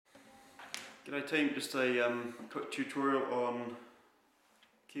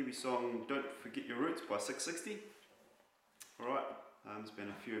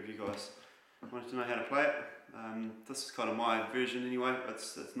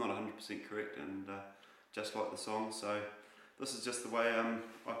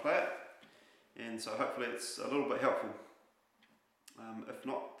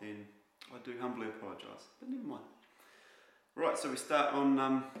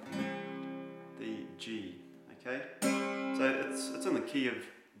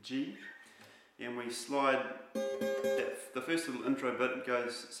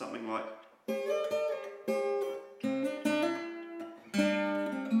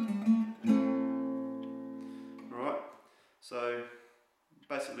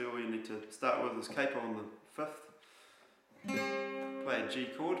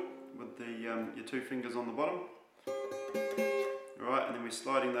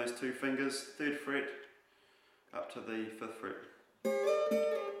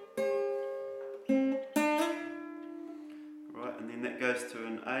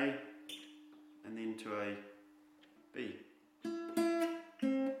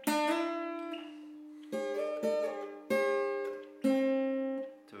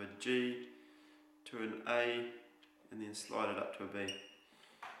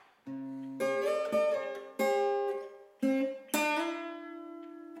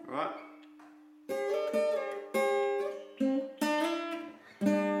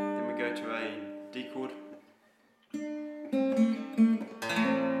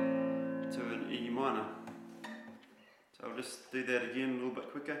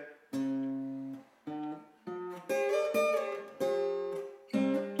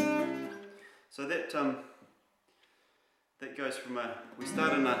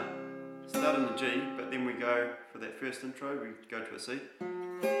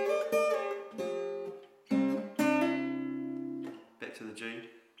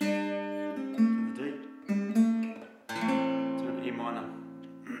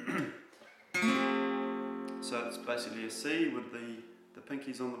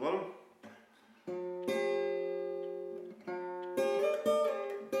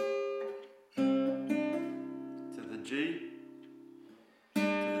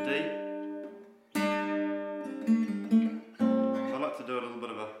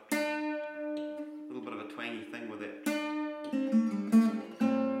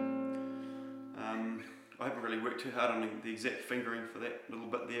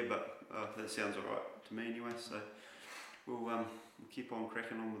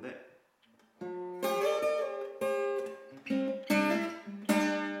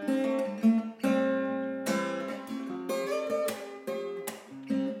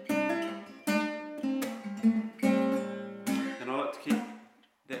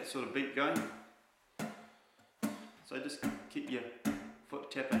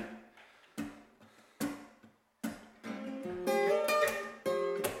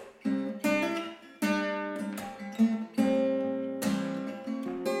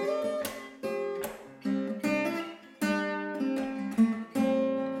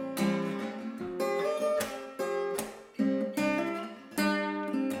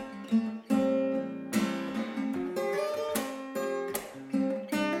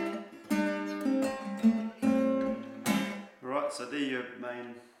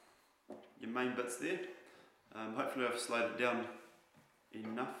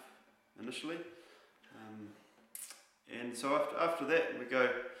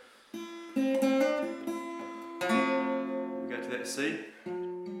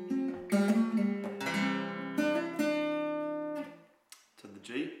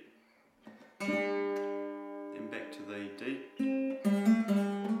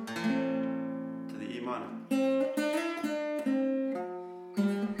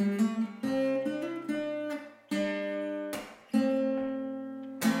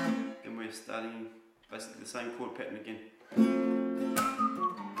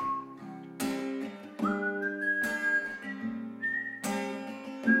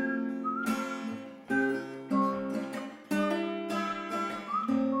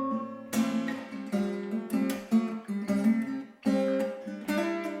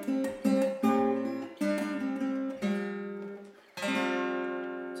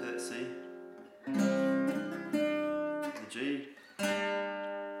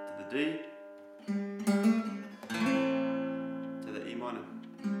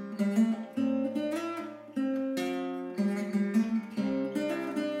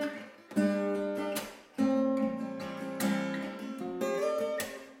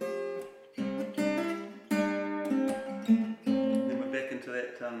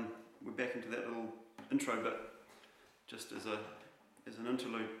we're back into that little intro bit, just as an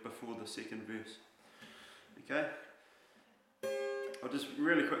interlude before the second verse. Okay, I'll just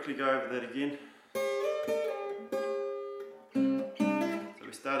really quickly go over that again. So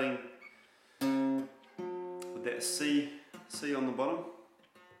we're starting with that C on the bottom,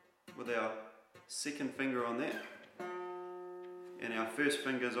 with our second finger on that, and our first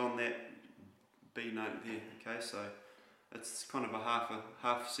finger's on that B note there. Okay, so it's kind of a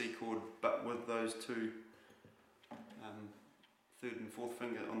half C chord, but with those two third and fourth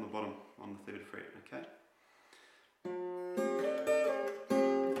finger on the bottom, on the third fret. Okay.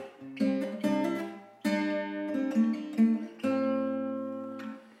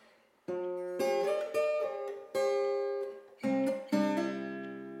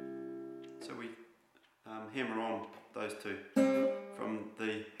 So we hammer on those two from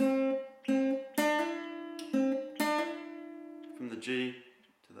the G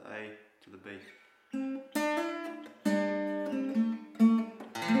to the A to the B.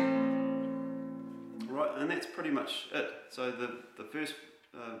 Right, and that's pretty much it. So the first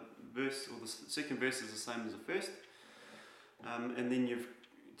verse, or the second verse, is the same as the first, and then you've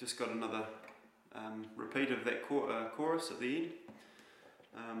just got another repeat of that chorus at the end,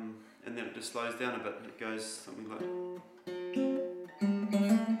 and then it just slows down a bit. It goes something like.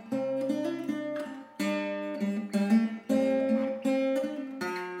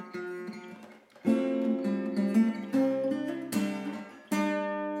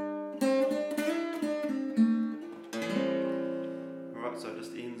 So it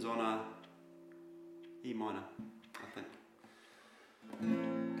just ends on a E minor, I think.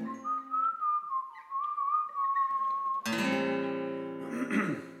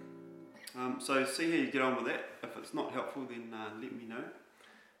 So see how you get on with that. If it's not helpful, then let me know,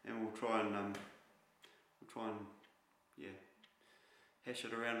 and we'll try and hash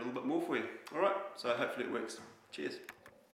it around a little bit more for you. All right. So hopefully it works. Cheers.